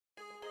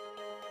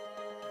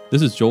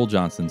This is Joel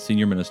Johnson,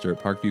 Senior Minister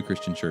at Parkview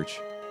Christian Church.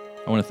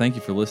 I want to thank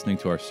you for listening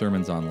to our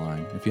sermons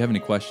online. If you have any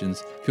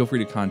questions, feel free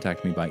to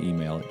contact me by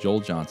email at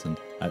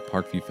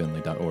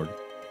joeljohnson@parkviewfinley.org.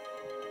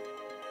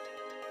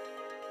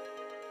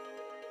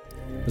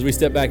 As we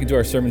step back into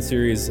our sermon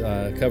series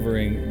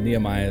covering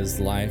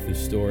Nehemiah's life, his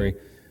story,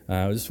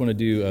 I just want to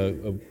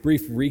do a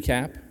brief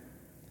recap.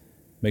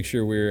 Make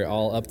sure we're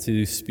all up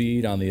to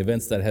speed on the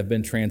events that have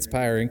been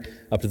transpiring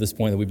up to this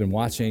point that we've been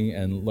watching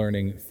and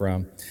learning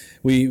from.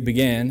 We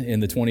began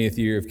in the 20th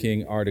year of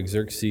King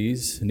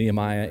Artaxerxes,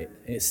 Nehemiah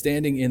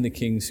standing in the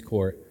king's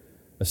court,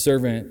 a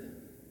servant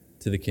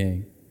to the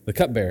king, the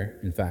cupbearer,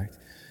 in fact.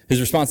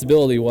 His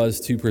responsibility was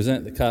to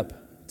present the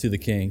cup to the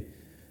king,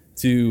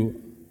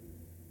 to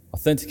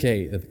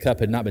authenticate that the cup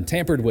had not been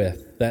tampered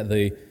with, that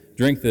the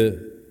drink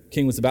the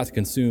king was about to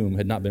consume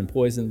had not been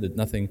poisoned, that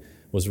nothing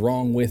was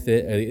wrong with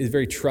it. A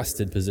very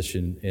trusted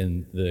position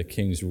in the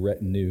king's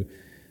retinue.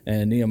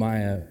 And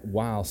Nehemiah,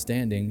 while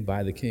standing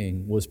by the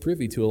king, was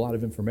privy to a lot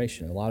of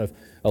information, a lot of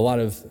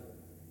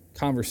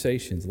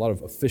conversations, a lot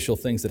of official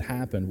things that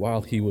happened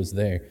while he was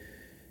there.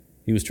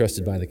 He was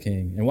trusted by the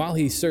king. And while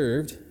he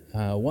served,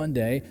 one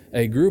day,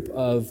 a group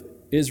of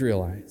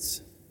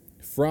Israelites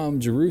from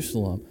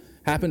Jerusalem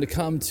happened to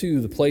come to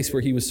the place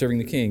where he was serving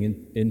the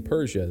king in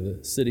Persia,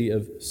 the city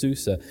of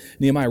Susa.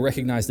 Nehemiah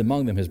recognized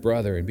among them his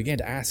brother and began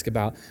to ask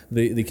about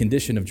the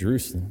condition of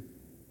Jerusalem.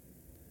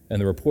 And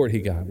the report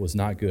he got was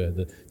not good.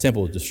 The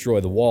temple was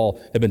destroyed. The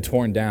wall had been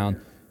torn down,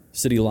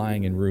 city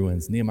lying in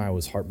ruins. Nehemiah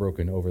was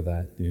heartbroken over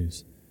that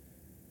news.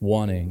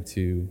 Wanting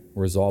to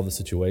resolve the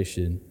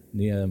situation,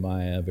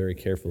 Nehemiah very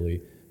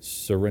carefully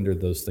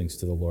surrendered those things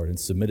to the Lord and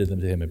submitted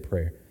them to him in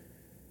prayer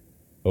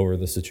over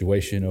the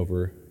situation,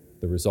 over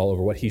the result,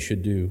 over what he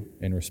should do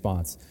in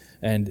response.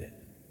 And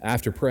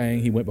after praying,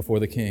 he went before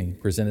the king,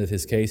 presented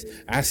his case,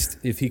 asked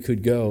if he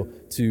could go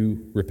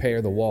to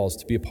repair the walls,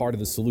 to be a part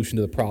of the solution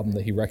to the problem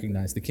that he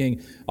recognized. The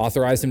king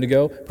authorized him to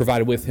go,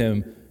 provided with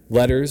him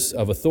letters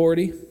of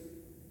authority,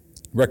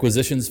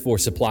 requisitions for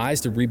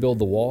supplies to rebuild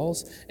the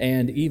walls,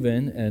 and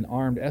even an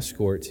armed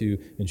escort to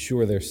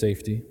ensure their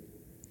safety.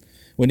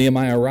 When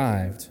Nehemiah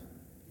arrived,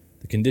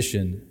 the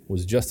condition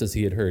was just as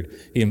he had heard.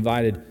 He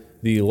invited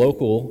the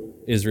local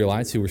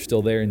Israelites who were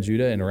still there in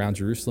Judah and around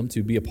Jerusalem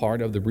to be a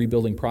part of the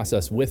rebuilding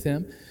process with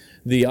him.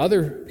 The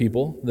other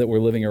people that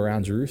were living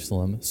around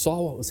Jerusalem saw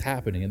what was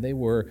happening, and they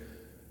were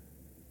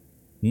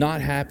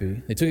not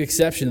happy. They took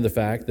exception to the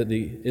fact that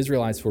the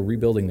Israelites were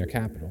rebuilding their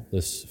capital,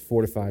 this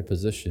fortified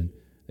position.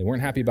 They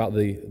weren't happy about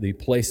the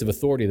place of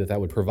authority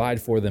that would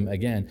provide for them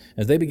again,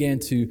 as they began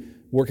to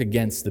work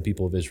against the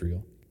people of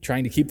Israel,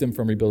 trying to keep them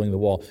from rebuilding the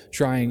wall,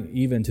 trying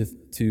even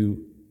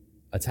to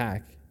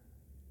attack,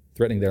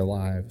 threatening their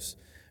lives.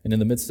 And in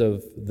the midst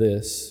of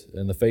this,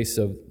 in the face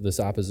of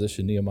this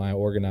opposition, Nehemiah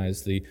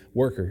organized the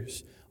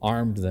workers,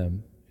 armed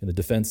them in the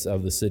defense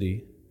of the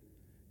city,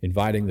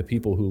 inviting the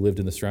people who lived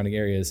in the surrounding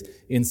areas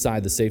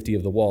inside the safety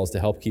of the walls to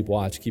help keep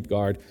watch, keep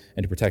guard,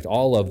 and to protect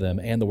all of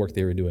them and the work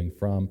they were doing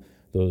from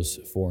those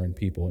foreign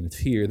people. And it's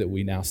here that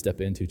we now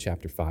step into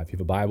chapter 5. If you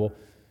have a Bible,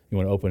 you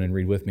want to open and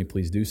read with me,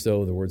 please do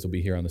so. The words will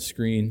be here on the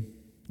screen.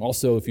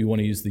 Also, if you want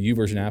to use the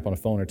YouVersion app on a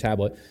phone or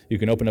tablet, you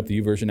can open up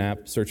the YouVersion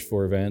app, search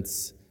for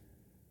events,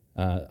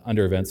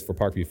 under events for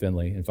Parkview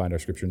Finley, and find our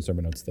scripture and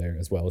sermon notes there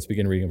as well. Let's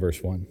begin reading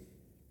verse 1.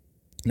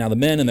 Now the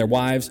men and their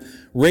wives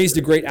raised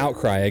a great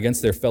outcry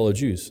against their fellow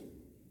Jews.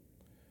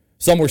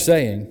 Some were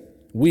saying,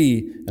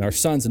 "We and our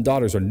sons and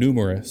daughters are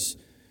numerous.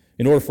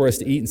 In order for us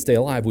to eat and stay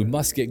alive, we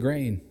must get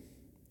grain."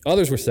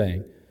 Others were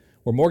saying,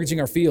 "We're mortgaging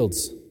our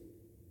fields,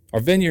 our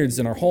vineyards,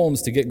 and our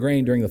homes to get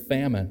grain during the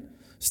famine."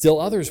 Still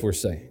others were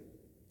saying,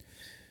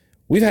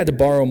 "We've had to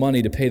borrow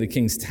money to pay the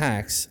king's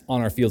tax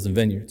on our fields and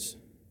vineyards.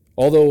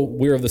 Although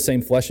we're of the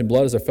same flesh and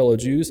blood as our fellow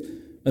Jews,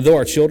 and though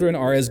our children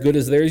are as good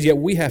as theirs, yet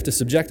we have to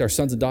subject our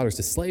sons and daughters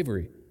to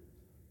slavery.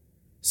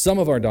 Some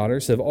of our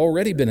daughters have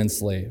already been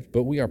enslaved,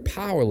 but we are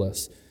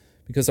powerless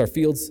because our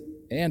fields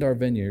and our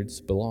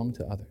vineyards belong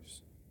to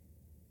others."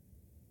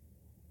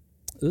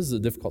 This is a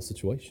difficult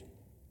situation.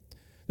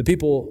 The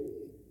people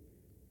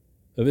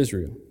of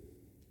Israel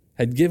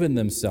had given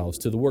themselves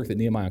to the work that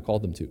Nehemiah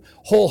called them to,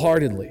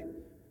 wholeheartedly,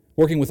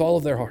 working with all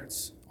of their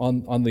hearts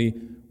on the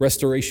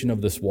restoration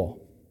of this wall.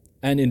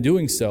 And in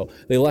doing so,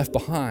 they left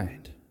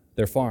behind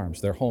their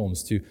farms, their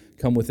homes, to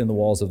come within the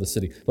walls of the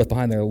city, left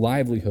behind their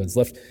livelihoods,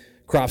 left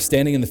crops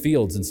standing in the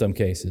fields in some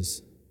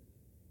cases,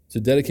 to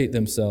dedicate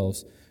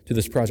themselves to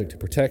this project, to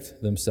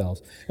protect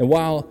themselves. And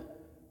while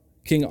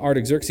King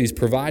Artaxerxes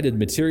provided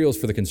materials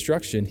for the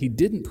construction, he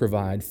didn't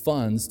provide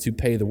funds to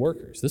pay the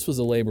workers. This was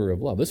a labor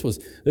of love. This was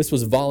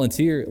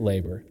volunteer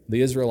labor,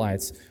 the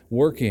Israelites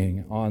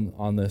working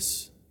on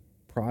this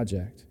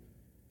project.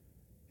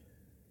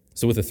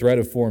 So with the threat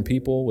of foreign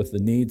people, with the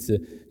need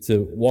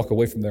to walk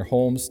away from their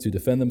homes, to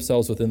defend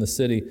themselves within the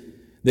city,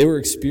 they were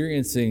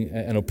experiencing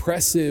an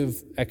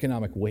oppressive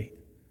economic weight,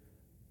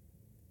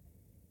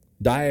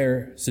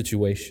 dire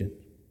situation.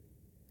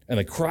 And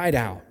they cried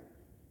out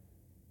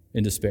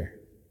in despair,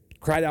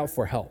 cried out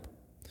for help.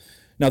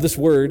 Now, this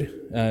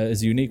word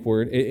is a unique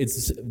word.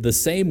 It's the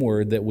same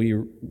word that we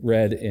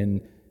read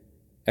in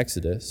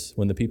Exodus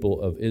when the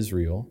people of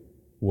Israel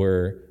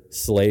were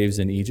slaves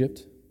in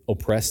Egypt,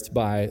 oppressed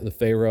by the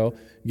Pharaoh,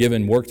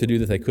 given work to do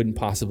that they couldn't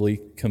possibly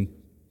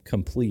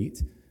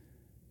complete.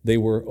 They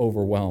were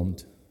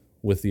overwhelmed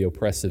with the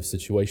oppressive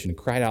situation and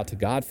cried out to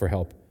God for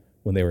help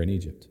when they were in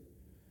Egypt.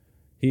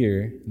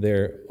 Here,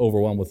 they're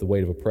overwhelmed with the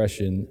weight of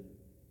oppression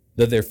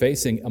that they're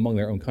facing among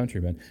their own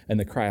countrymen, and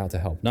they cry out to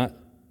help. Not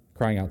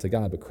crying out to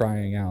God, but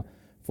crying out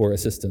for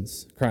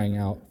assistance, crying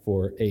out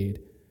for aid.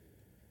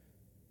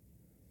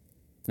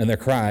 And their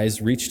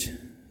cries reached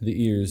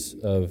the ears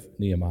of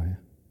Nehemiah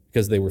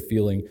because they were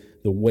feeling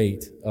the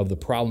weight of the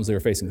problems they were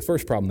facing. The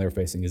first problem they were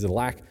facing is a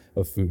lack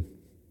of food.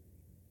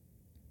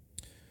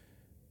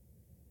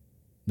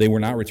 They were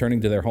not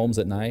returning to their homes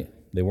at night.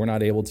 They were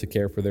not able to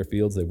care for their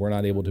fields. They were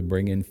not able to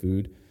bring in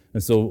food.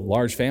 And so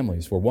large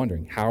families were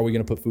wondering, how are we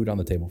going to put food on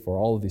the table for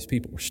all of these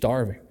people? We're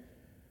starving.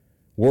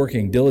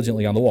 Working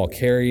diligently on the wall,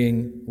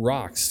 carrying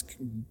rocks,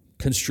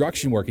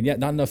 construction work, and yet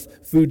not enough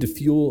food to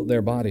fuel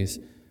their bodies.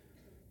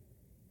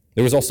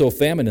 There was also a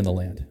famine in the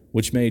land,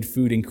 which made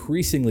food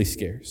increasingly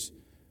scarce.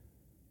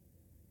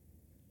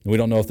 And we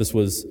don't know if this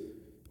was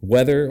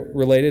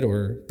weather-related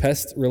or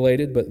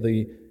pest-related, but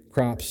the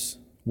crops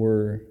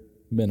were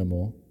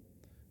minimal.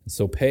 And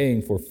so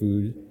paying for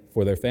food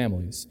for their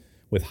families,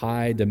 with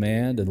high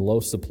demand and low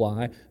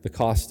supply, the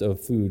cost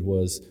of food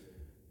was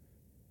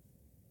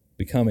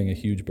becoming a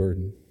huge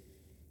burden.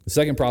 The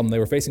second problem they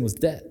were facing was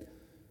debt.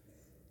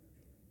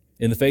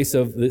 In the face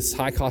of this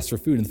high cost for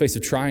food, in the face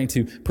of trying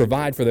to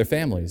provide for their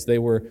families, they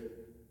were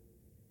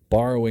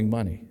borrowing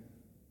money,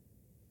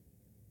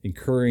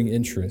 incurring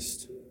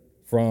interest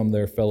from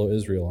their fellow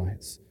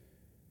Israelites.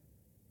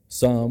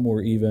 Some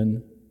were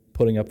even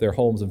putting up their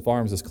homes and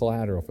farms as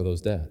collateral for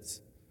those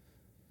debts.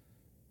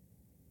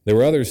 There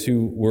were others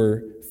who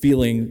were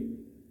feeling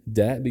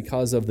debt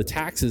because of the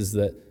taxes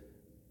that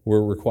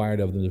were required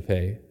of them to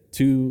pay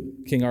to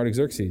King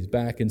Artaxerxes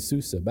back in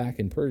Susa, back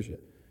in Persia.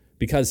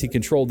 Because he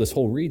controlled this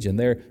whole region,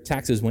 their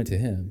taxes went to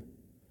him.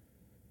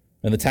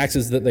 And the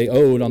taxes that they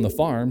owed on the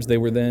farms, they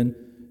were then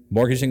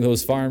mortgaging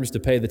those farms to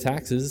pay the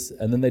taxes,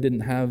 and then they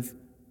didn't have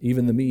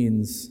even the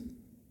means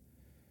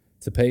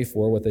to pay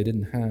for what they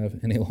didn't have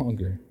any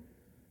longer.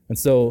 And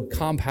so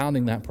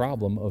compounding that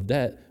problem of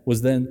debt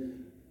was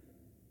then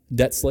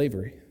debt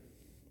slavery,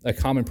 a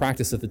common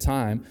practice at the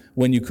time.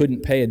 When you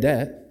couldn't pay a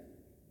debt,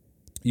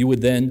 you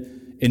would then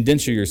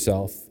indenture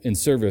yourself in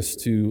service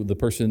to the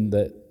person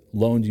that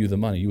loaned you the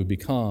money. You would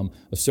become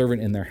a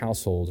servant in their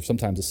household, or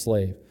sometimes a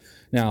slave.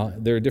 Now,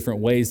 there are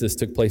different ways this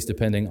took place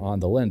depending on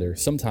the lender.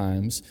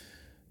 Sometimes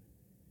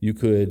you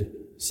could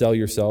sell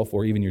yourself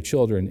or even your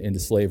children into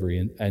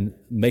slavery, and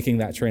making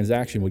that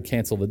transaction would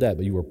cancel the debt,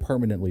 but you were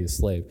permanently a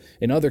slave.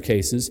 In other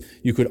cases,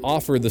 you could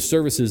offer the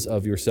services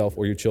of yourself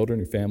or your children,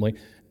 your family,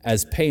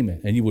 as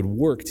payment, and you would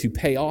work to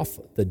pay off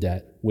the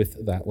debt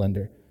with that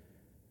lender.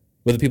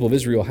 But the people of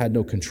Israel had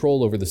no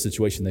control over the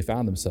situation they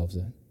found themselves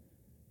in.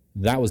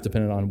 That was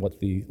dependent on what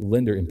the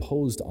lender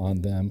imposed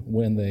on them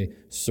when they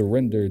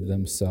surrendered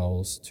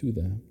themselves to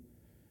them.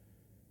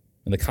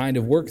 And the kind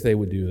of work they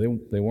would do,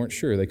 they weren't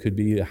sure. They could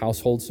be a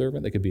household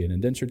servant, they could be an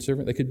indentured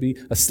servant, they could be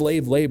a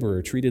slave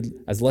laborer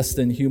treated as less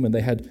than human. They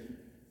had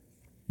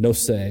no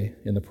say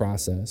in the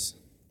process.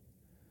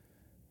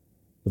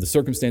 But the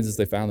circumstances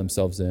they found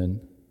themselves in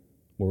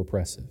were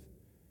oppressive,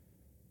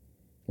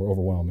 were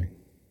overwhelming.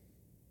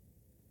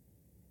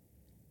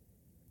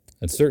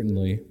 And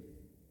certainly,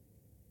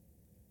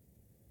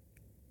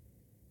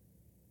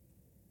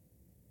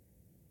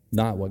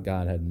 not what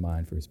God had in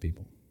mind for his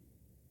people.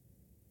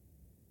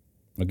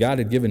 Now, God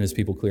had given his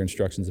people clear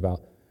instructions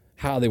about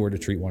how they were to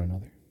treat one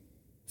another.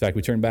 In fact,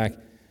 we turn back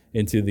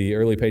into the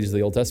early pages of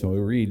the Old Testament.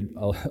 We read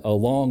a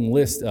long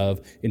list of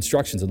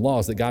instructions and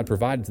laws that God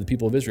provided to the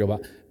people of Israel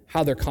about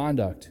how their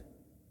conduct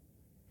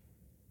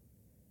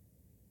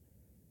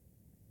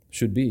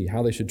should be,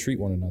 how they should treat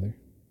one another.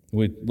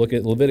 We look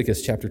at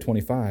Leviticus chapter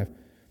 25,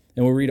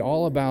 and we read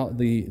all about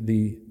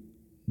the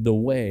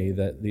way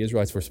that the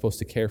Israelites were supposed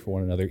to care for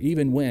one another,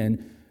 even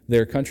when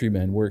their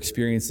countrymen were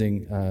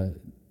experiencing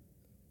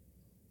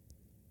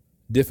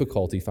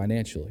difficulty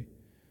financially.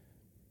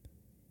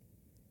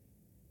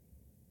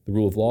 The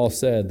rule of law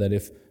said that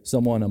if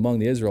someone among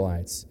the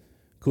Israelites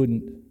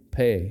couldn't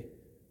pay,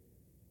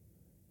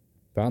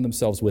 found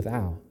themselves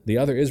without, the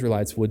other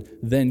Israelites would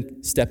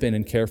then step in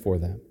and care for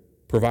them,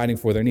 providing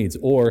for their needs,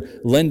 or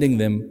lending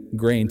them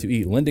grain to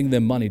eat, lending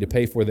them money to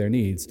pay for their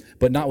needs,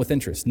 but not with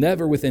interest,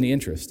 never with any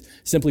interest,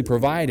 simply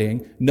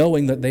providing,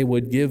 knowing that they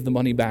would give the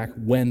money back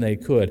when they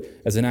could,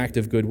 as an act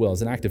of goodwill,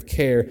 as an act of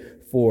care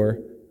for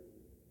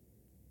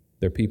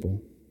their people.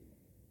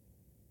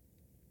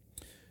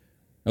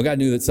 Now, God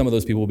knew that some of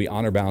those people would be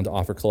honor-bound to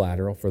offer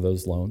collateral for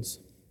those loans.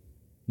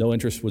 No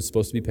interest was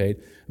supposed to be paid.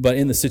 But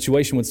in the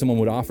situation when someone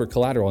would offer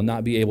collateral and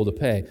not be able to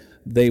pay,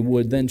 they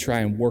would then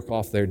try and work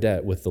off their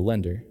debt with the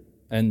lender.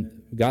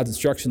 And God's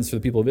instructions for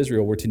the people of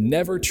Israel were to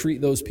never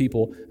treat those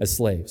people as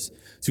slaves,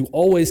 to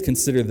always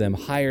consider them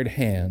hired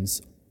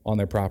hands on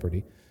their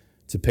property,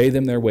 to pay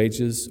them their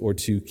wages or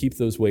to keep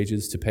those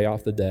wages to pay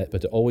off the debt, but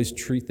to always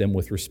treat them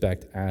with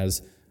respect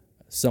as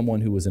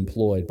someone who was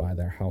employed by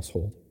their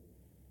household.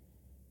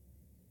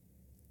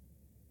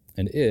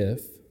 And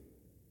if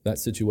that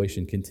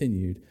situation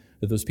continued,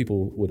 that those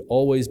people would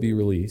always be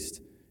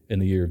released in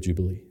the year of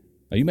Jubilee.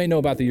 Now, you may know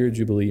about the year of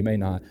Jubilee, you may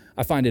not.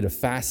 I find it a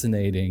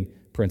fascinating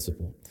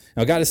principle.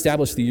 Now, God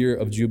established the year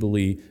of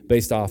Jubilee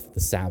based off the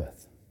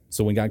Sabbath.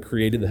 So when God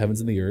created the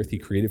heavens and the earth, he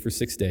created for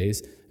 6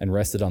 days and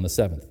rested on the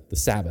seventh, the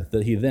Sabbath,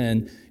 that he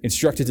then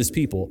instructed his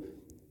people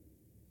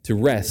to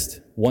rest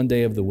one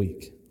day of the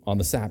week on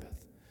the Sabbath.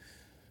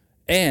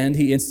 And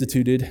he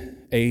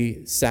instituted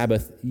a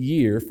Sabbath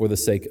year for the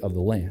sake of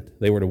the land.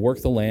 They were to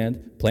work the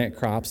land, plant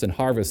crops, and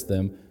harvest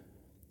them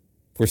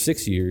for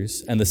 6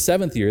 years. And the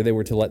seventh year, they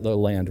were to let the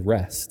land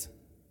rest,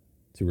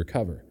 to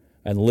recover,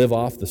 and live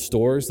off the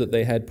stores that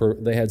they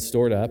had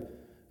stored up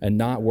and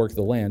not work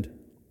the land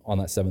on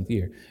that seventh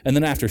year. And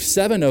then after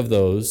 7 of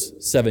those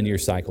 7-year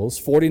cycles,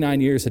 49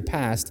 years had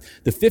passed,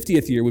 the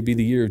 50th year would be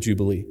the year of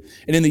Jubilee.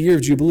 And in the year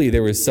of Jubilee,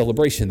 there was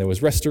celebration, there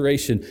was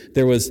restoration,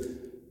 there was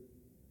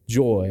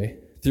joy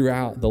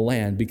throughout the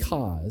land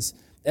because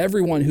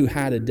everyone who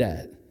had a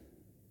debt,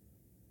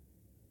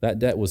 that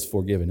debt was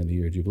forgiven in the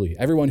year of Jubilee.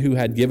 Everyone who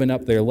had given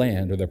up their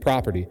land or their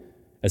property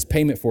as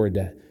payment for a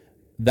debt,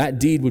 that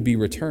deed would be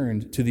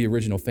returned to the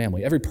original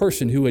family. Every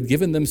person who had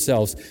given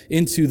themselves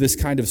into this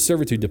kind of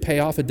servitude to pay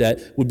off a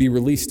debt would be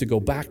released to go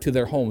back to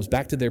their homes,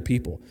 back to their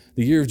people.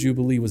 The year of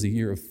Jubilee was a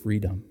year of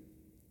freedom.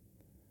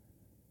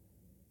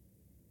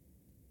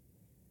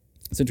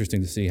 It's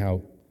interesting to see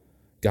how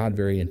God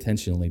very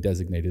intentionally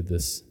designated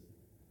this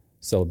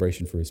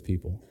celebration for his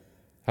people.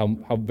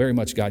 How very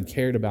much God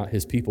cared about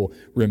his people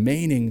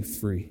remaining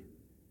free.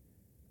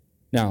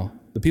 Now,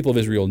 the people of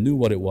Israel knew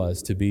what it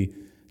was to be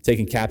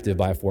taken captive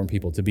by a foreign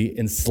people, to be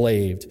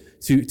enslaved,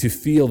 to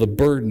feel the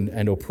burden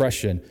and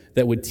oppression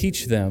that would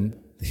teach them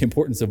the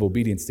importance of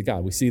obedience to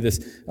God. We see this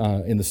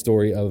in the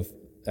story of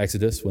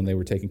Exodus when they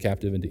were taken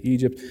captive into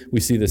Egypt. We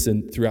see this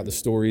throughout the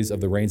stories of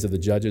the reigns of the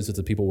judges as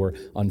the people were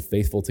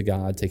unfaithful to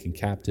God, taken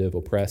captive,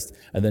 oppressed,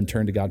 and then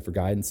turned to God for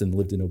guidance and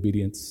lived in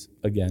obedience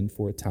again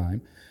for a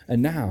time.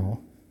 And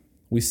now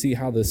we see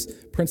how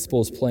this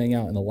principle is playing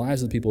out in the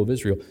lives of the people of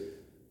Israel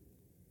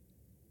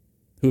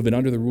who have been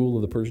under the rule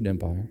of the Persian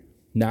Empire.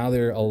 Now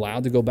they're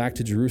allowed to go back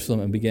to Jerusalem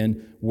and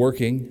begin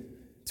working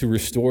to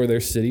restore their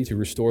city, to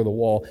restore the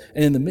wall.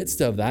 And in the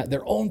midst of that,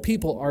 their own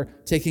people are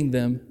taking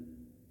them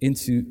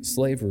into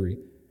slavery.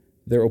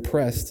 They're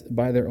oppressed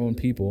by their own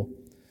people.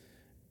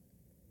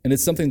 And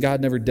it's something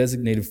God never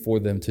designated for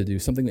them to do,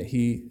 something that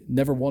he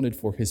never wanted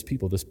for his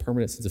people, this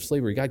permanent sense of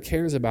slavery. God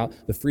cares about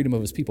the freedom of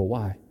his people.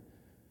 Why?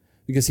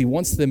 Because he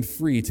wants them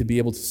free to be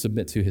able to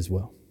submit to his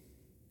will.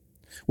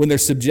 When they're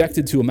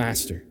subjected to a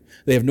master,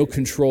 they have no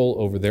control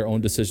over their own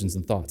decisions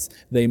and thoughts.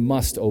 They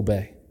must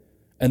obey.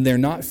 And they're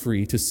not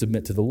free to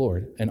submit to the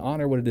Lord and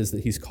honor what it is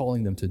that he's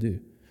calling them to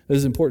do. This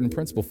is an important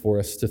principle for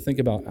us to think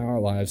about our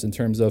lives in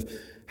terms of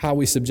how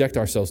we subject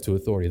ourselves to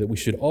authority, that we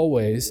should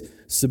always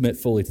submit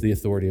fully to the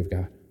authority of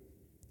God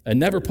and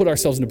never put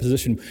ourselves in a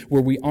position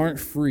where we aren't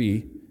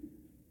free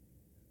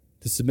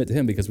to submit to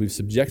him because we've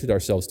subjected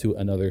ourselves to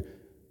another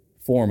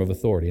form of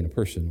authority in a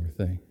person or a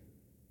thing.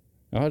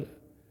 Now,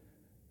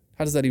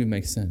 how does that even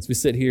make sense? We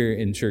sit here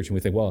in church and we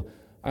think, well,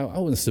 I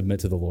want to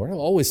submit to the Lord. I'll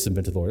always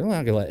submit to the Lord. I'm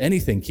not going to let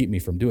anything keep me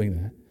from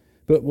doing that.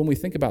 But when we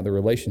think about the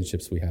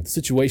relationships we have, the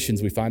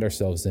situations we find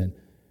ourselves in,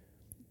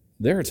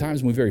 there are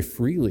times when we very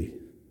freely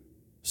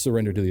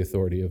surrender to the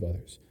authority of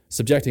others,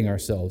 subjecting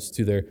ourselves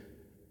to their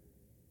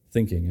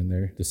thinking and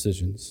their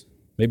decisions.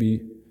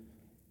 Maybe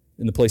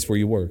in the place where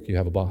you work, you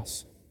have a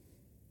boss.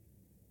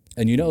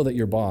 And you know that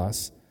your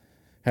boss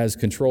has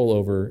control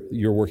over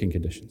your working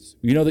conditions.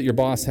 You know that your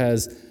boss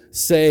has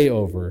say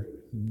over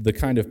the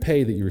kind of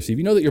pay that you receive.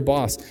 You know that your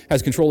boss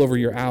has control over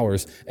your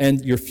hours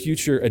and your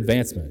future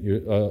advancement,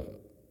 your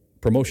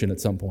promotion at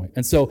some point.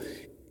 And so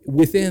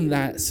within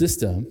that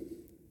system,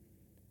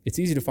 it's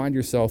easy to find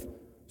yourself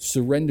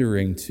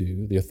surrendering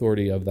to the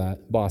authority of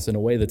that boss in a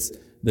way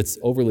that's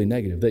overly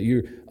negative, that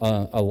you're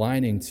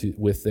aligning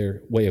with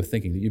their way of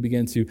thinking, that you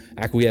begin to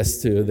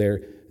acquiesce to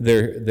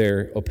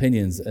their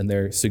opinions and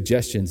their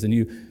suggestions, and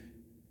you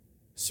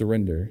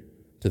surrender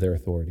to their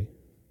authority.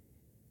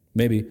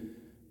 Maybe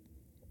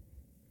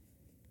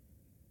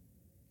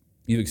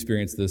you've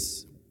experienced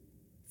this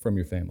from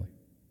your family.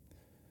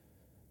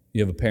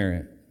 You have a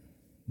parent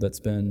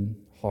that's been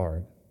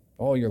hard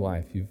all your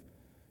life.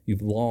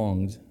 You've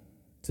longed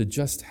to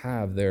just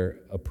have their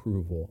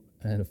approval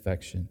and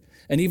affection.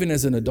 And even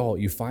as an adult,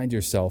 you find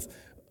yourself,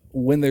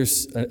 when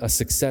there's a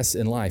success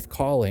in life,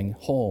 calling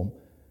home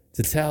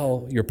to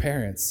tell your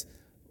parents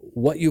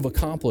what you've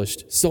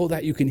accomplished so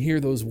that you can hear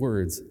those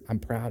words, I'm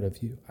proud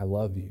of you, I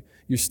love you.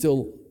 You're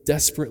still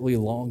desperately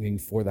longing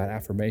for that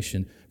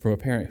affirmation from a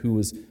parent who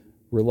was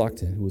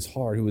reluctant, who was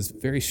hard, who was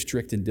very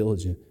strict and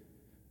diligent.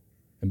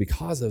 And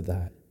because of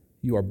that,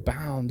 you are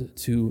bound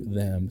to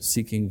them,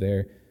 seeking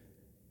their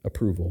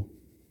approval.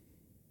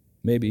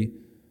 Maybe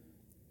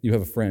you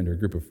have a friend or a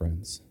group of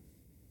friends.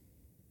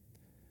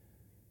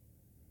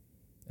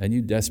 and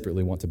you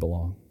desperately want to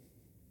belong.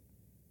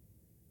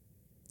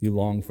 You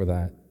long for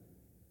that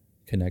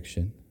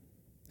connection.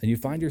 And you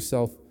find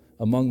yourself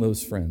among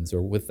those friends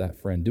or with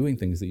that friend doing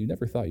things that you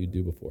never thought you'd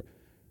do before,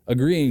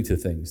 agreeing to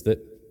things that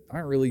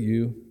aren't really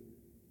you.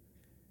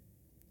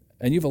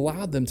 And you've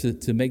allowed them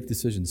to make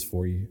decisions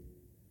for you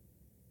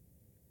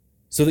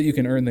so that you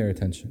can earn their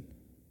attention,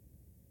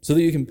 so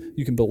that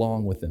you can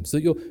belong with them, so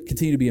that you'll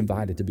continue to be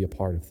invited to be a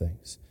part of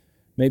things.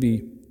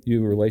 Maybe you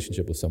have a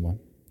relationship with someone.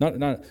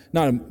 Not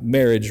a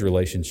marriage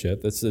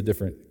relationship. That's a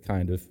different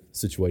kind of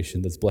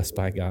situation that's blessed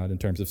by God in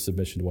terms of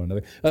submission to one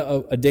another.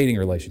 A dating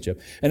relationship.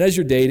 And as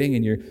you're dating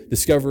and you're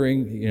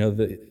discovering,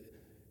 the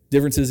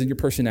differences in your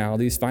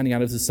personalities, finding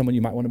out if this is someone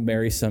you might want to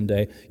marry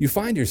someday, you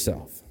find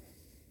yourself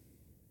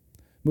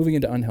moving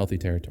into unhealthy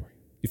territory.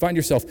 You find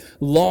yourself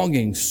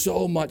longing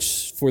so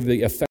much for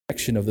the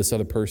affection of this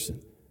other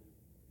person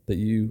that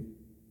you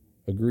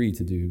agree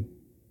to do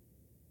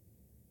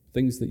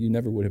things that you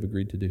never would have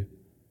agreed to do.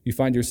 You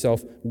find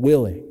yourself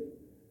willing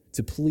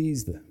to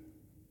please them,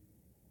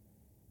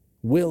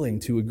 willing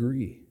to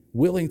agree,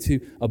 willing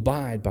to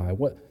abide by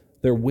what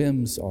their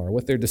whims are,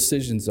 what their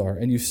decisions are,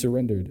 and you've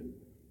surrendered.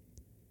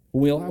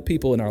 When we allow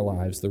people in our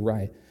lives the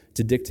right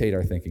to dictate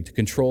our thinking, to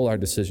control our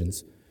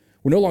decisions,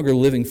 we're no longer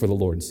living for the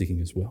Lord and seeking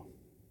His will.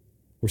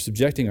 We're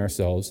subjecting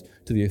ourselves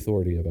to the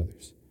authority of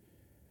others.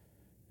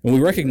 When we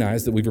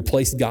recognize that we've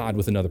replaced God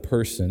with another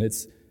person,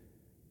 it's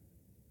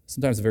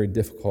sometimes a very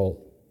difficult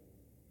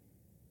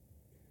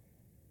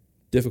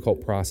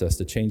process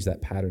to change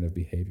that pattern of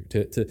behavior,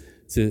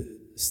 to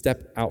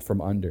step out from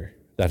under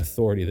that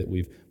authority that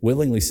we've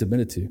willingly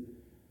submitted to.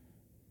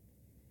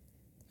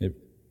 It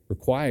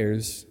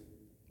requires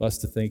us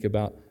to think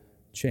about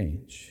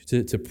change,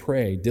 to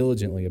pray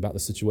diligently about the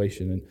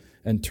situation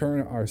and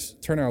turn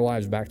our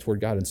lives back toward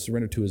God and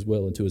surrender to His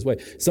will and to His way.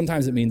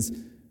 Sometimes it means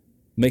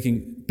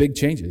making big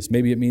changes.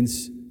 Maybe it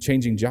means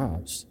changing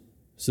jobs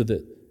so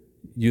that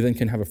you then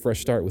can have a fresh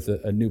start with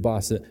a new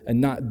boss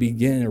and not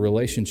begin a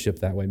relationship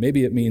that way.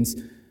 Maybe it means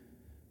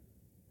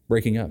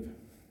breaking up,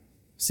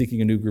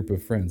 seeking a new group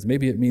of friends.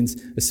 Maybe it means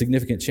a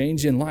significant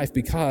change in life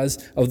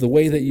because of the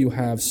way that you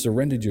have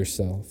surrendered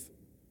yourself.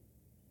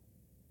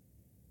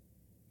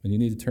 And you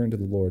need to turn to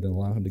the Lord and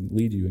allow Him to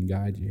lead you and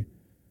guide you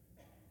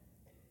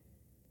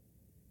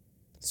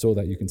so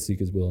that you can seek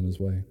His will and His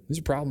way. These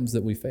are problems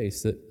that we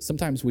face that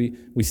sometimes we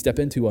step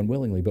into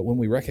unwillingly, but when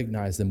we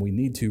recognize them, we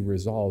need to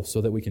resolve so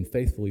that we can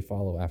faithfully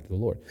follow after the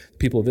Lord. The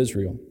people of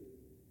Israel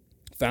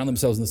found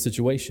themselves in this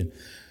situation.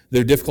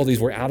 Their difficulties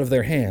were out of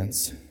their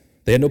hands.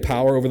 They had no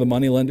power over the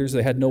moneylenders.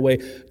 They had no way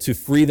to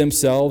free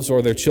themselves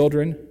or their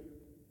children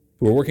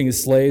who were working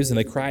as slaves, and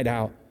they cried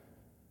out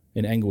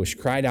in anguish,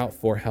 cried out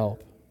for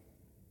help.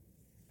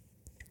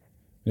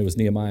 It was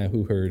Nehemiah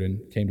who heard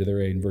and came to their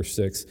aid in verse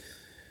 6.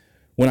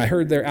 When I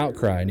heard their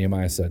outcry,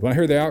 Nehemiah said, when I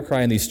heard their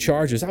outcry and these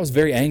charges, I was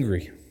very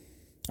angry.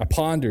 I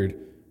pondered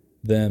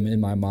them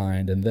in my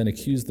mind and then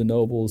accused the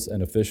nobles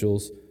and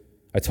officials.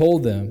 I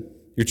told them,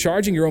 you're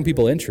charging your own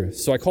people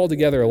interest. So I called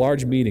together a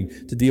large meeting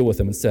to deal with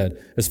them and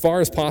said, as far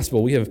as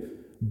possible, we have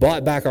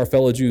bought back our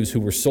fellow Jews who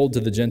were sold to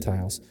the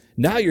Gentiles.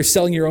 Now you're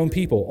selling your own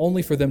people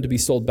only for them to be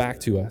sold back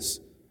to us.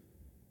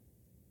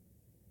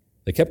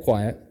 They kept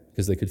quiet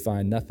because they could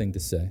find nothing to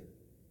say.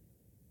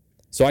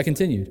 So I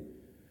continued.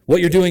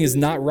 What you're doing is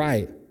not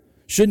right.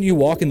 Shouldn't you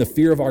walk in the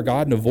fear of our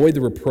God and avoid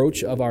the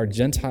reproach of our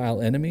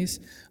Gentile enemies?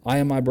 I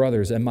and my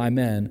brothers and my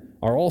men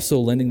are also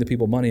lending the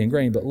people money and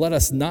grain, but let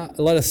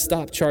us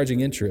stop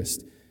charging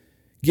interest.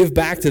 Give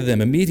back to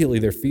them immediately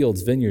their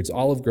fields, vineyards,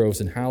 olive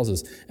groves, and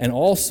houses, and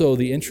also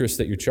the interest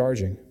that you're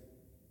charging.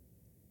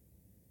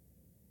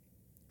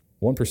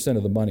 1%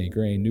 of the money,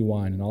 grain, new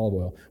wine, and olive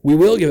oil. We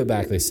will give it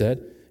back, they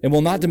said, and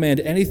will not demand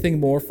anything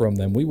more from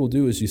them. We will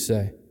do as you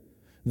say.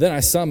 Then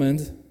I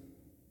summoned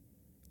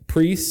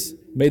priests,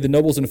 made the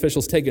nobles and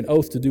officials take an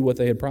oath to do what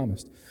they had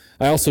promised.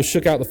 I also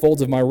shook out the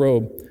folds of my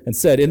robe and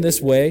said, in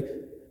this way,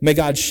 may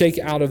God shake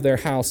out of their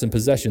house and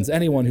possessions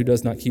anyone who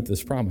does not keep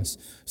this promise.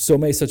 So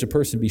may such a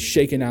person be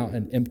shaken out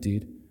and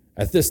emptied.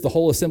 At this, the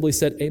whole assembly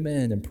said,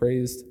 amen, and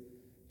praised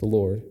the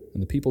Lord.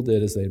 And the people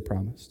did as they had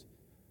promised.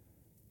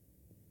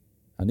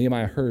 Now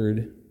Nehemiah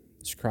heard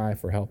this cry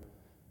for help.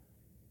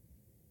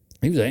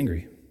 He was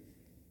angry.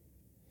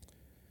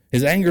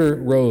 His anger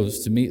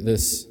rose to meet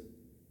this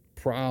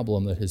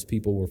problem that his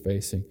people were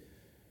facing.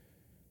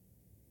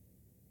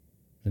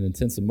 An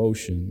intense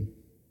emotion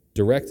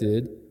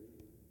directed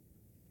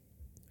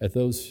at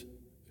those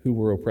who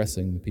were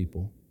oppressing the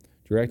people,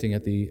 directing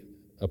at the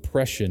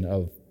oppression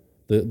of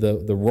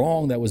the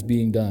wrong that was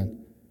being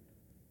done.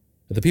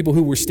 At the people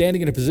who were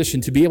standing in a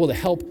position to be able to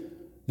help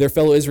their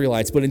fellow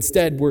Israelites, but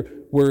instead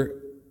were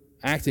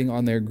acting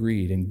on their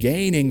greed and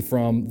gaining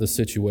from the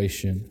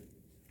situation.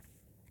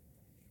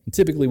 And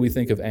typically we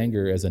think of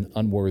anger as an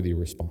unworthy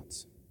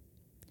response.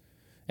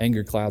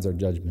 Anger clouds our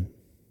judgment.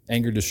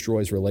 Anger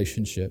destroys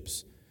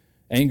relationships.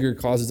 Anger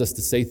causes us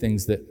to say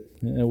things that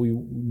we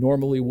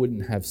normally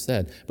wouldn't have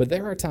said. But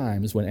there are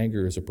times when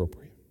anger is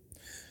appropriate.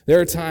 There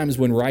are times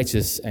when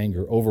righteous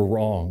anger over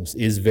wrongs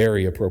is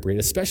very appropriate,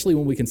 especially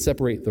when we can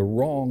separate the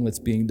wrong that's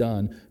being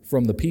done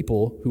from the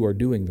people who are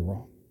doing the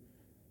wrong.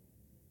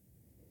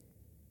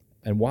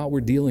 And while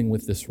we're dealing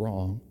with this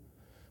wrong,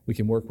 we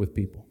can work with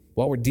people.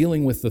 While we're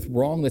dealing with the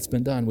wrong that's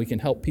been done, we can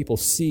help people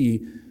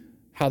see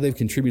how they've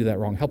contributed to that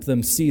wrong, help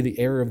them see the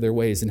error of their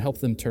ways, and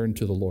help them turn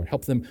to the Lord,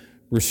 help them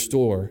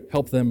restore,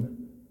 help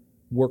them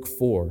work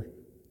for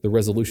the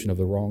resolution of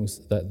the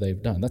wrongs that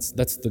they've done. That's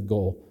the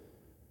goal.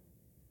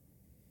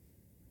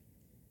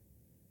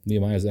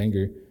 Nehemiah's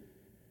anger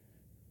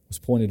was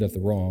pointed at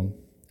the wrong,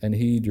 and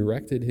he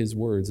directed his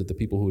words at the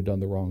people who had done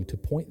the wrong to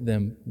point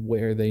them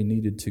where they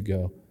needed to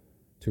go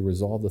to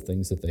resolve the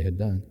things that they had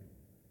done.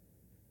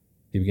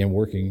 He began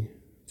working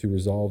to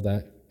resolve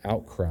that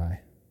outcry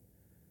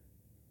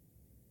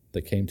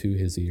that came to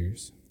his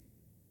ears.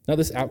 Now,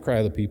 this outcry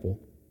of the people,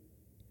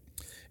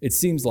 it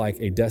seems like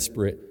a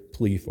desperate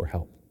plea for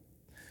help.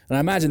 And I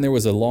imagine there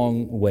was a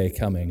long way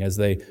coming as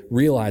they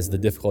realized the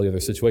difficulty of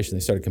their situation. They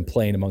started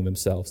complaining among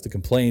themselves, to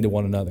complain to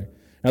one another.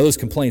 Now, those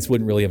complaints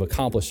wouldn't really have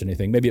accomplished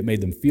anything. Maybe it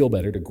made them feel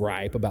better to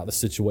gripe about the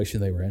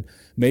situation they were in.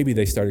 Maybe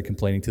they started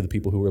complaining to the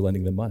people who were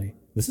lending them money.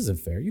 This isn't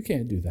fair. You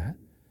can't do that.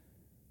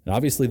 And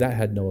obviously that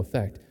had no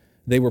effect.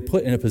 They were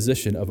put in a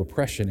position of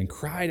oppression and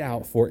cried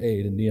out for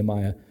aid, and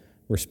Nehemiah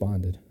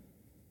responded.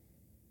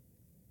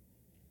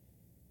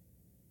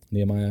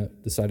 Nehemiah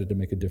decided to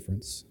make a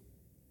difference.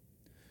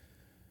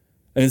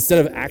 And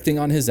instead of acting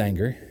on his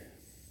anger,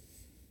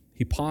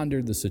 he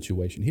pondered the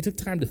situation. He took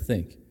time to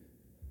think,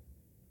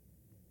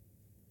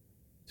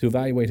 to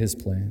evaluate his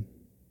plan,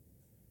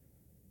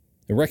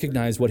 and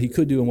recognize what he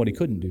could do and what he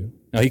couldn't do.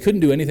 Now, he couldn't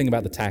do anything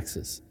about the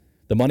taxes.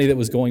 The money that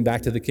was going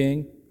back to the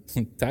king,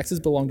 taxes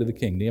belong to the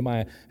king.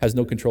 Nehemiah has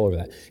no control over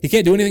that. He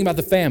can't do anything about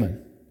the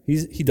famine.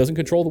 He doesn't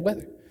control the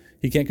weather.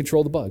 He can't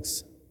control the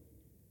bugs.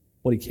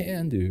 What he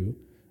can do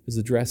is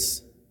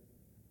address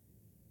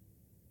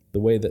the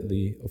way that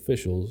the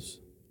officials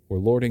were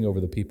lording over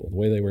the people, the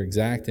way they were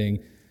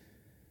exacting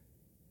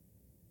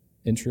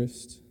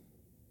interest,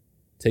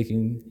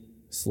 taking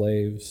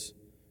slaves,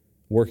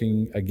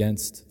 working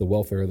against the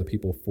welfare of the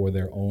people for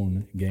their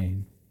own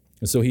gain.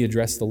 And so he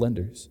addressed the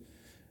lenders,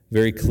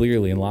 very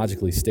clearly and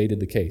logically stated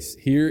the case.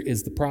 Here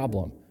is the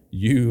problem.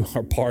 You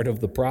are part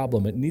of the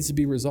problem. It needs to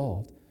be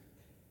resolved.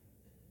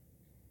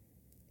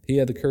 He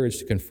had the courage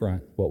to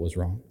confront what was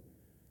wrong.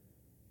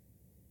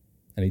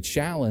 And he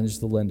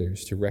challenged the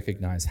lenders to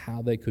recognize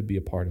how they could be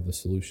a part of the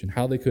solution,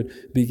 how they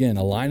could begin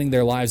aligning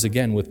their lives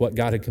again with what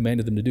God had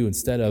commanded them to do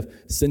instead of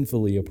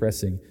sinfully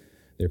oppressing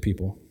their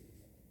people.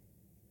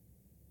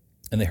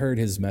 And they heard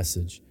his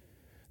message.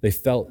 They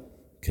felt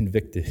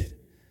convicted,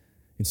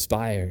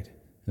 inspired.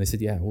 And they said,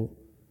 yeah,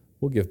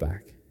 we'll give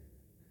back.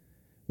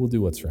 We'll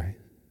do what's right.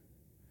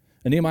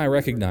 And Nehemiah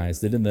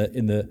recognized that in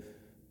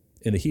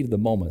the heat of the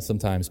moment,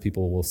 sometimes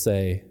people will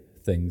say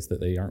things that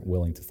they aren't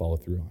willing to follow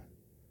through on.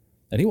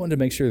 And he wanted to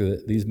make sure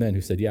that these men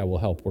who said, yeah, we'll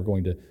help, we're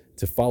going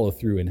to follow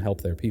through and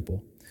help their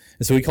people.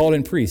 And so he called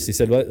in priests. He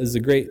said, well, this is a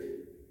great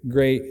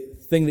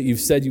thing that you've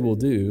said you will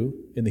do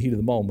in the heat of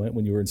the moment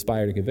when you were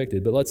inspired and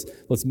convicted, but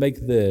let's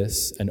make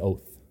this an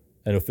oath,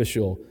 an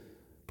official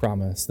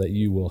promise that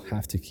you will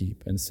have to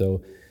keep. And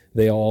so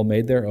they all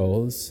made their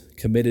oaths,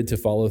 committed to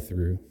follow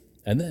through.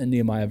 And then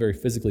Nehemiah very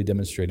physically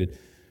demonstrated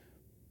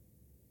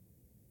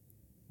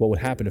what would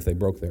happen if they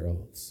broke their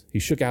oaths. He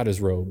shook out his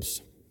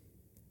robes.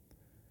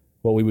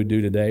 What we would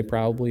do today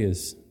probably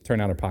is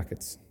turn out our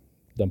pockets,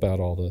 dump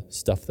out all the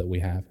stuff that we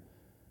have.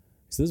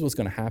 So this is what's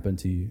going to happen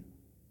to you.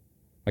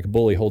 Like a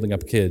bully holding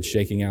up a kid,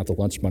 shaking out the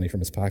lunch money from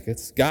his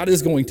pockets. God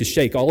is going to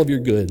shake all of your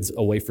goods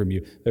away from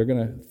you. They're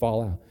going to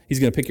fall out. He's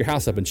going to pick your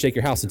house up and shake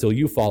your house until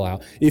you fall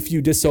out. If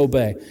you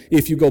disobey,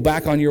 if you go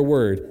back on your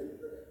word,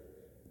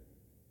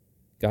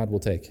 God will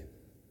take.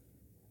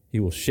 He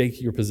will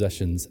shake your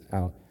possessions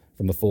out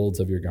from the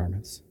folds of your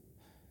garments.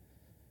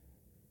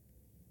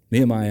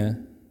 Nehemiah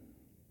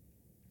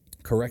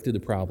corrected the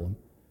problem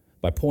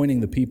by pointing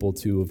the people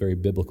to a very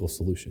biblical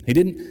solution. He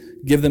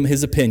didn't give them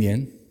his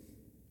opinion.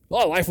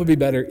 Oh, life would be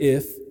better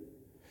if.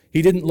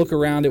 He didn't look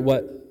around at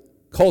what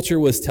culture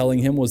was telling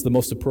him was the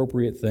most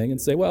appropriate thing and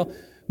say, well,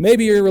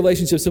 maybe your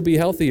relationships will be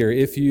healthier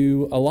if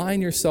you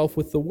align yourself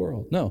with the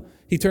world. No,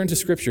 he turned to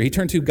Scripture. He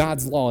turned to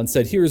God's law and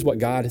said, here's what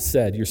God has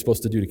said you're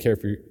supposed to do to care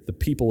for the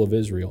people of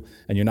Israel,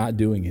 and you're not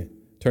doing it.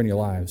 Turn your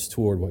lives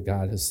toward what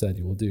God has said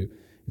you will do.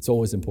 It's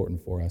always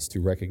important for us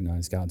to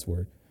recognize God's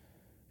word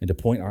and to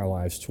point our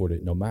lives toward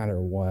it, no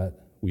matter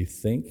what we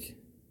think,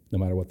 no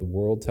matter what the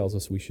world tells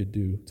us we should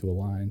do to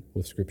align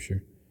with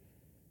Scripture.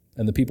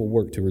 And the people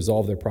worked to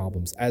resolve their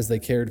problems as they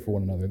cared for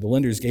one another. The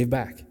lenders gave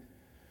back.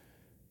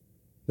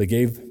 They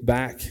gave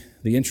back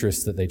the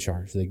interest that they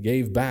charged. They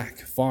gave back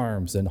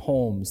farms and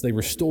homes. They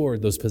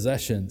restored those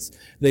possessions.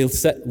 They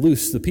set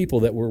loose the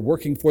people that were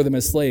working for them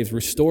as slaves,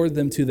 restored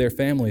them to their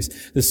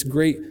families. This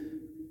great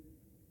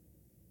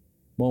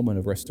moment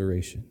of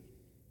restoration.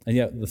 And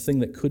yet the thing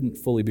that couldn't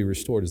fully be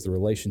restored is the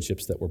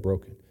relationships that were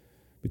broken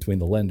between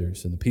the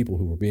lenders and the people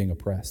who were being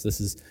oppressed. This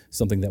is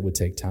something that would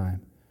take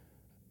time.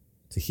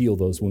 to heal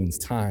those wounds,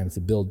 time to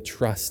build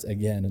trust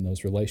again in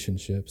those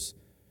relationships.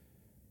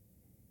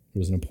 It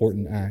was an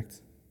important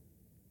act,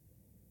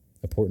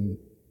 important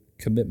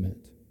commitment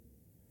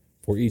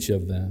for each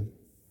of them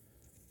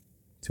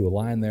to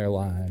align their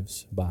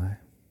lives by.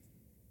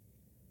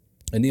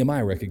 And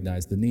Nehemiah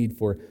recognized the need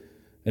for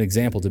an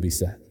example to be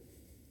set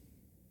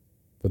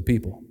for the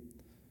people,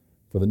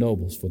 for the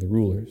nobles, for the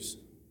rulers.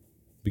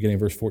 Beginning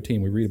of verse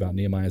 14, we read about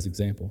Nehemiah's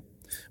example.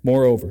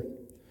 Moreover,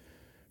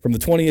 from the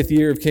 20th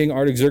year of King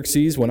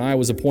Artaxerxes, when I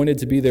was appointed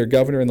to be their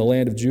governor in the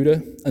land of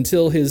Judah,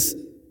 until his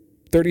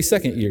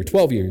 32nd year,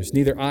 12 years,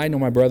 neither I nor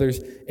my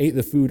brothers ate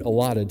the food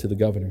allotted to the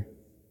governor.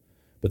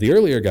 But the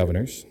earlier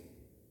governors,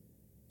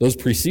 those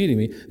preceding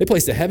me, they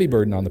placed a heavy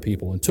burden on the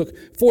people and took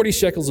 40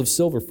 shekels of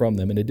silver from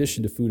them in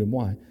addition to food and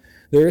wine.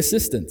 Their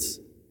assistants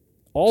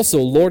also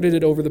lorded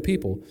it over the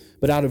people,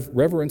 but out of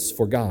reverence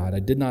for God, I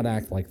did not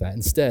act like that.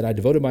 Instead, I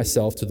devoted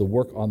myself to the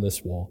work on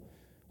this wall.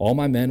 All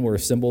my men were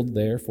assembled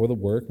there for the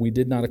work. We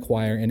did not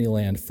acquire any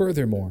land.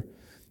 Furthermore,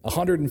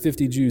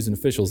 150 Jews and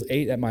officials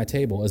ate at my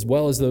table, as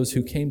well as those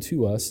who came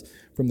to us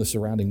from the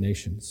surrounding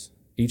nations.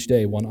 Each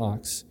day 1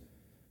 ox,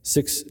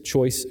 6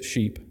 choice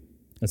sheep,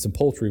 and some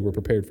poultry were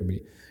prepared for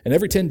me. And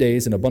every 10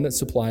 days an abundant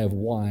supply of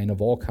wine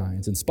of all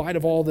kinds. In spite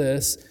of all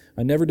this,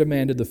 I never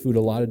demanded the food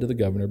allotted to the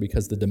governor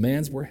because the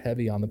demands were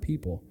heavy on the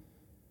people.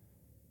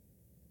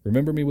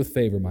 Remember me with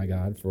favor, my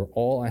God, for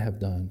all I have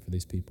done for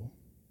these people.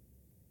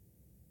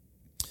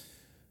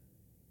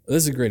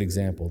 This is a great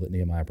example that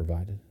Nehemiah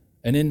provided.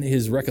 And in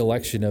his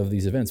recollection of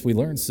these events, we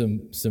learned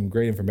some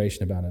great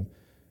information about him.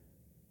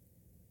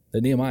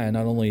 That Nehemiah,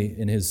 not only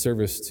in his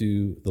service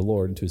to the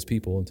Lord and to his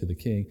people and to the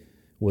king,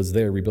 was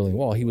there rebuilding the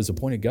wall, he was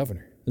appointed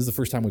governor. This is the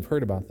first time we've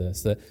heard about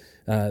this, that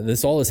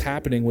this all is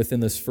happening within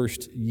this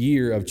first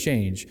year of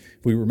change.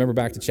 If we remember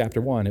back to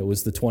chapter 1, it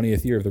was the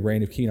 20th year of the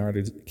reign of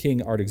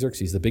King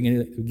Artaxerxes. The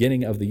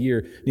beginning of the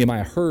year,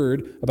 Nehemiah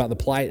heard about the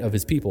plight of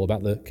his people,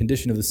 about the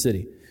condition of the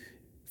city.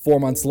 4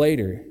 months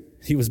later,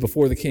 he was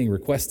before the king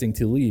requesting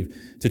to leave,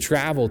 to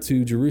travel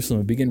to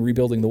Jerusalem and begin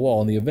rebuilding the wall.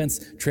 And the events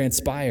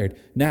transpired.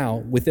 Now,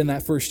 within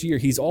that first year,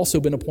 he's also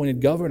been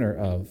appointed governor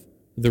of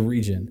the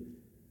region,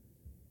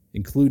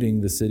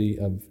 including the city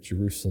of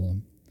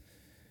Jerusalem.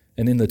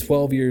 And in the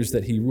 12 years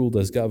that he ruled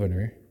as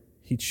governor,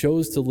 he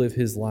chose to live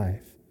his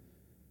life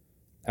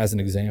as an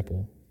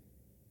example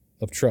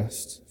of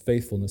trust,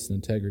 faithfulness, and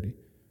integrity.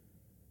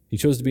 He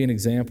chose to be an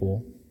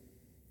example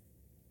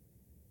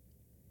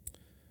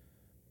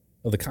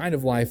of the kind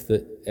of life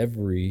that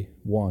every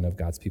one of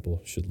God's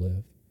people should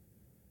live,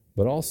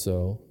 but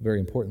also, very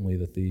importantly,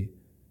 that the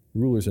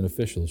rulers and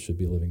officials should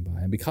be living by.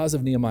 And because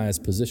of Nehemiah's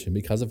position,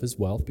 because of his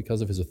wealth,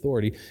 because of his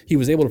authority, he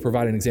was able to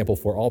provide an example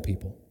for all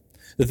people,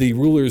 that the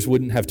rulers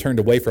wouldn't have turned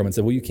away from it and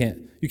said, well, you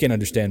can't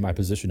understand my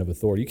position of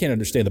authority. You can't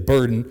understand the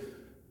burden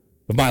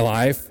of my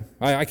life.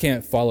 I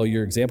can't follow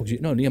your example.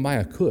 No,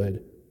 Nehemiah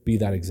could be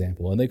that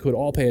example, and they could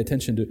all pay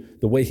attention to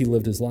the way he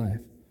lived his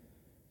life.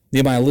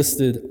 Nehemiah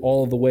listed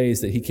all of the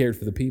ways that he cared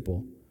for the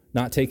people,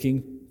 not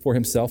taking for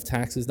himself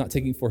taxes, not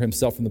taking for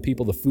himself from the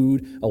people the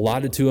food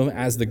allotted to him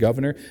as the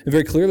governor, and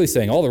very clearly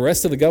saying, all the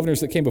rest of the governors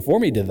that came before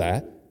me did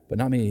that, but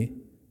not me,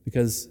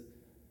 because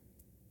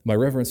my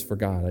reverence for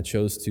God, I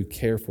chose to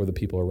care for the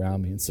people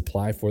around me and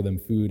supply for them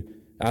food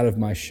out of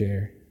my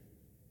share.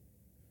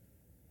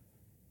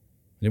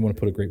 I didn't want to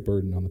put a great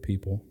burden on the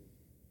people.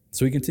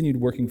 So he continued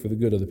working for the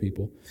good of the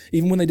people,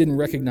 even when they didn't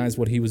recognize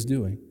what he was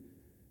doing.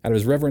 Out of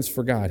his reverence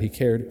for God, he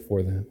cared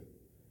for them. And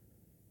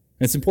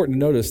it's important to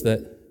notice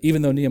that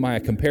even though Nehemiah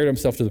compared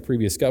himself to the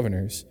previous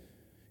governors,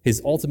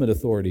 his ultimate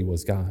authority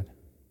was God.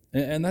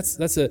 And that's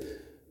an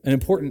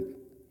important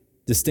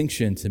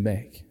distinction to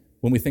make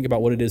when we think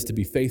about what it is to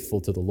be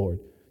faithful to the Lord,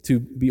 to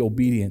be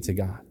obedient to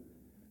God.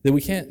 That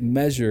we can't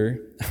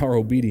measure our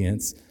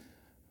obedience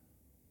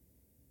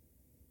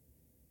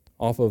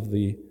off of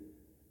the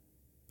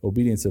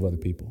obedience of other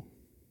people.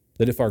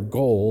 That if our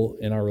goal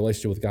in our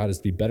relationship with God is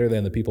to be better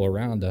than the people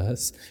around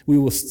us, we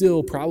will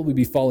still probably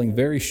be falling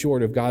very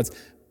short of God's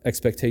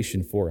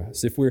expectation for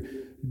us. If we're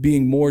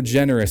being more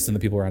generous than the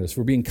people around us, if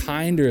we're being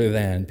kinder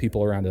than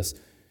people around us,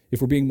 if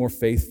we're being more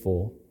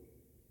faithful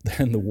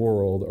than the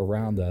world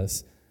around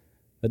us,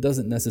 that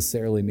doesn't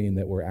necessarily mean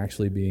that we're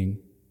actually being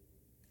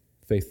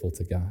faithful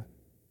to God.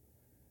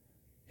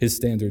 His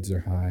standards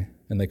are high,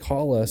 and they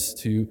call us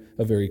to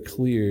a very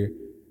clear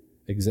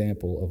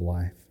example of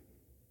life,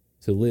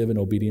 to live in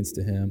obedience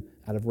to Him,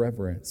 out of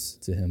reverence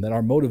to Him, that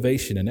our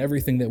motivation in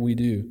everything that we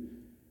do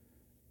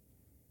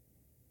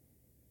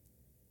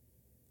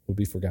would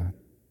be for God.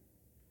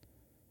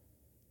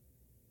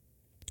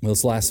 Well,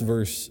 this last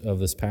verse of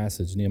this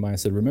passage, Nehemiah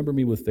said, "Remember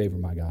me with favor,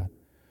 my God,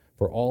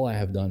 for all I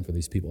have done for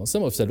these people." And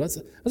some have said, that's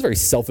a very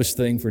selfish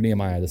thing for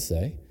Nehemiah to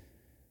say.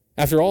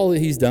 After all that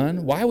he's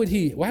done, why would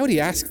he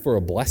ask for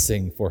a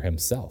blessing for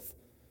himself?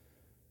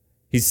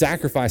 He's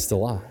sacrificed a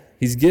lot.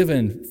 He's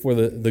given for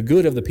the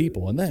good of the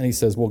people. And then he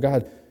says, well,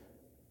 God,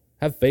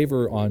 have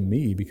favor on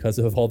me because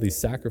of all these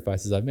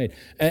sacrifices I've made.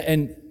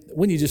 And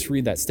when you just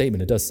read that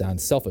statement, it does sound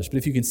selfish. But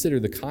if you consider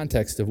the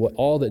context of what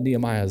all that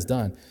Nehemiah has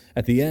done,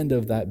 at the end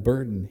of that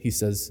burden, he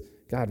says,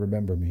 God,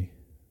 remember me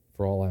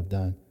for all I've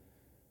done.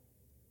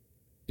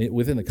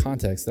 Within the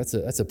context,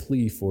 that's a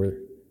plea for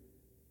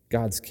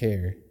God's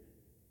care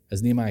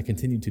as Nehemiah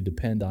continued to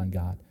depend on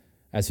God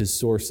as his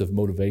source of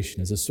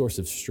motivation, as a source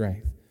of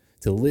strength,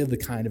 to live the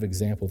kind of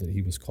example that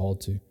he was called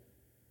to.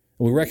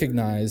 And we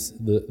recognize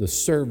the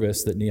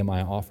service that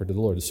Nehemiah offered to the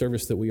Lord, the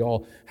service that we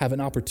all have an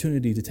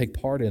opportunity to take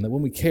part in, that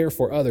when we care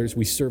for others,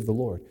 we serve the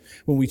Lord.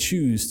 When we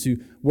choose to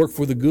work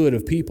for the good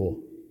of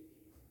people,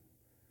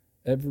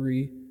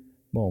 every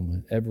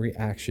moment, every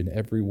action,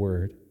 every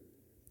word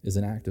is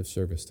an act of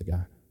service to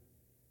God.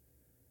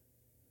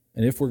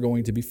 And if we're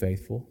going to be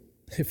faithful,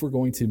 if we're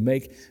going to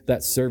make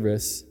that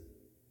service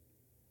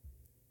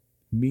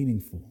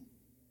meaningful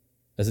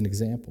as an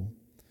example,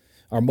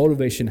 our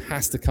motivation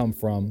has to come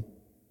from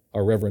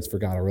our reverence for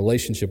God, our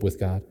relationship with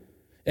God.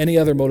 Any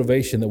other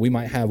motivation that we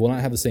might have will not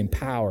have the same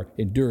power,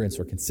 endurance,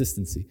 or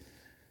consistency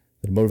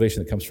that a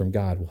motivation that comes from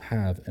God will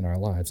have in our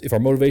lives. If our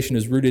motivation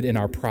is rooted in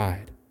our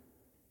pride,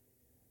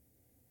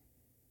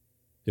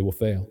 it will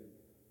fail.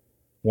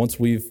 Once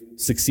we've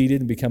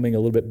succeeded in becoming a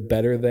little bit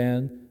better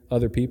than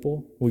other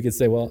people, we could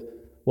say, well,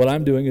 what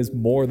I'm doing is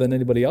more than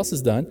anybody else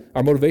has done.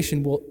 Our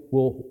motivation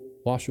will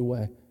wash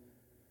away.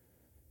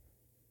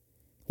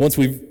 Once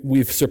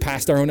we've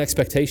surpassed our own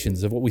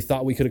expectations of what we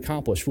thought we could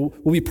accomplish, we'll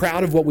be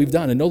proud of what we've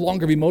done and no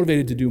longer be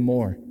motivated to do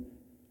more.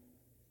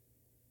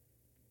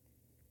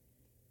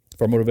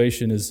 If our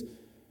motivation is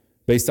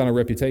based on our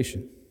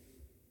reputation,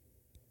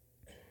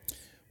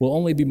 we'll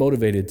only be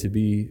motivated to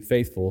be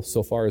faithful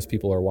so far as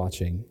people are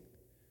watching,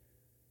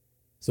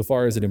 so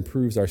far as it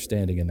improves our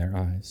standing in their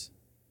eyes.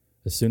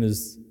 As soon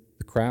as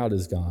the crowd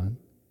is gone,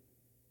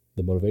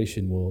 the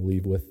motivation will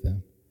leave with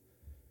them.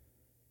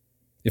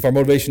 If our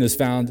motivation is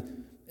found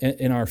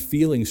in our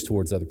feelings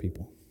towards other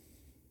people,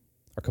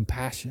 our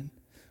compassion,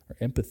 our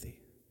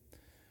empathy,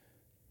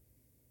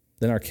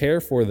 then our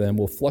care for them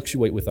will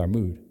fluctuate with our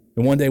mood.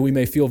 And one day we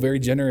may feel very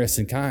generous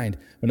and kind.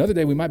 Another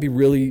day we might be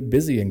really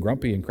busy and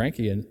grumpy and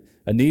cranky, and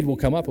a need will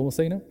come up and we'll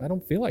say, no, I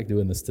don't feel like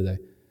doing this today.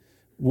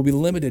 We'll be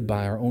limited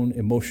by our own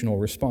emotional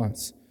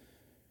response.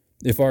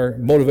 If our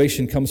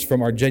motivation comes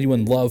from our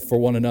genuine love for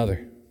one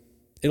another,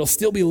 it'll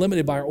still be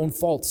limited by our own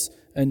faults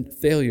and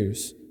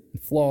failures,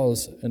 and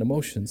flaws and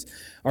emotions.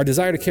 Our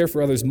desire to care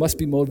for others must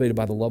be motivated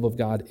by the love of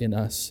God in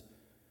us.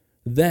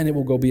 Then it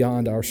will go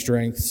beyond our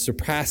strengths,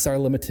 surpass our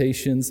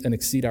limitations, and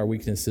exceed our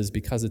weaknesses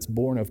because it's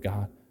born of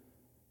God.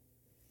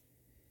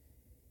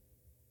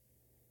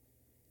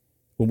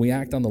 When we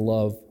act on the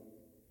love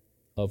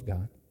of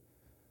God,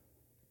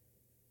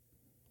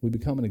 we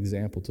become an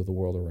example to the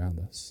world around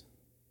us.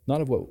 Not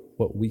of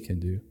what we can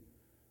do.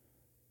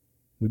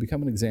 We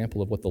become an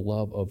example of what the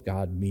love of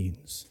God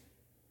means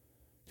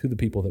to the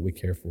people that we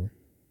care for.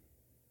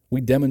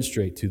 We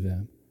demonstrate to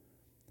them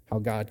how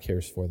God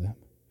cares for them.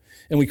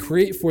 And we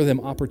create for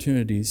them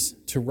opportunities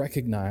to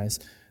recognize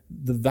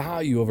the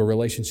value of a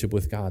relationship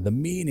with God, the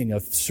meaning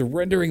of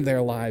surrendering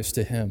their lives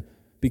to Him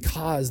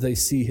because they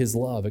see His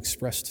love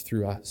expressed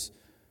through us.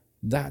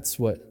 That's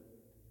what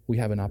we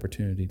have an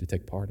opportunity to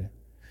take part in.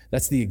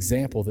 That's the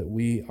example that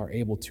we are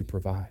able to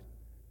provide.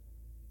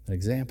 An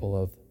example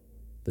of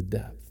the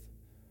depth,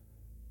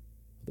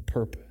 the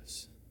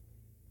purpose,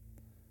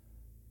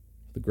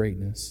 the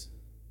greatness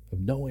of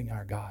knowing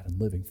our God and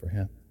living for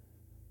Him.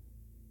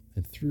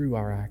 And through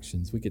our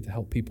actions, we get to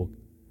help people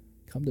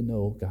come to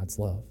know God's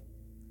love,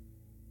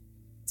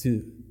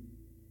 to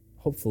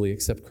hopefully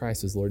accept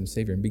Christ as Lord and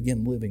Savior and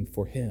begin living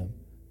for Him.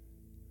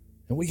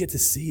 And we get to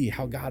see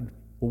how God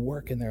will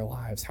work in their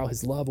lives, how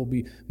His love will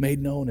be made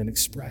known and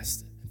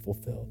expressed and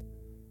fulfilled.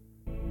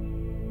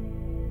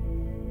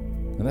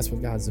 And that's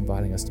what God's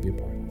inviting us to be a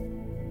part of.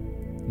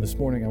 And this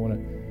morning, I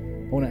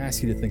want to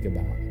ask you to think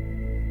about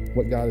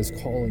what God is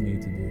calling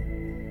you to do,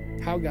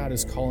 how God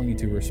is calling you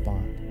to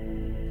respond,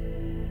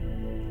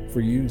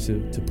 for you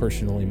to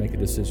personally make a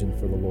decision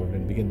for the Lord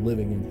and begin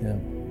living in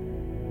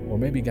Him. Or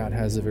maybe God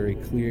has a very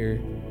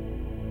clear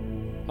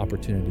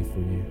opportunity for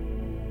you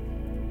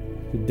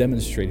to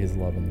demonstrate His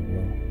love in the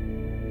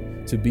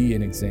world, to be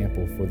an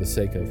example for the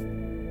sake of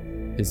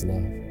His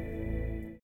love.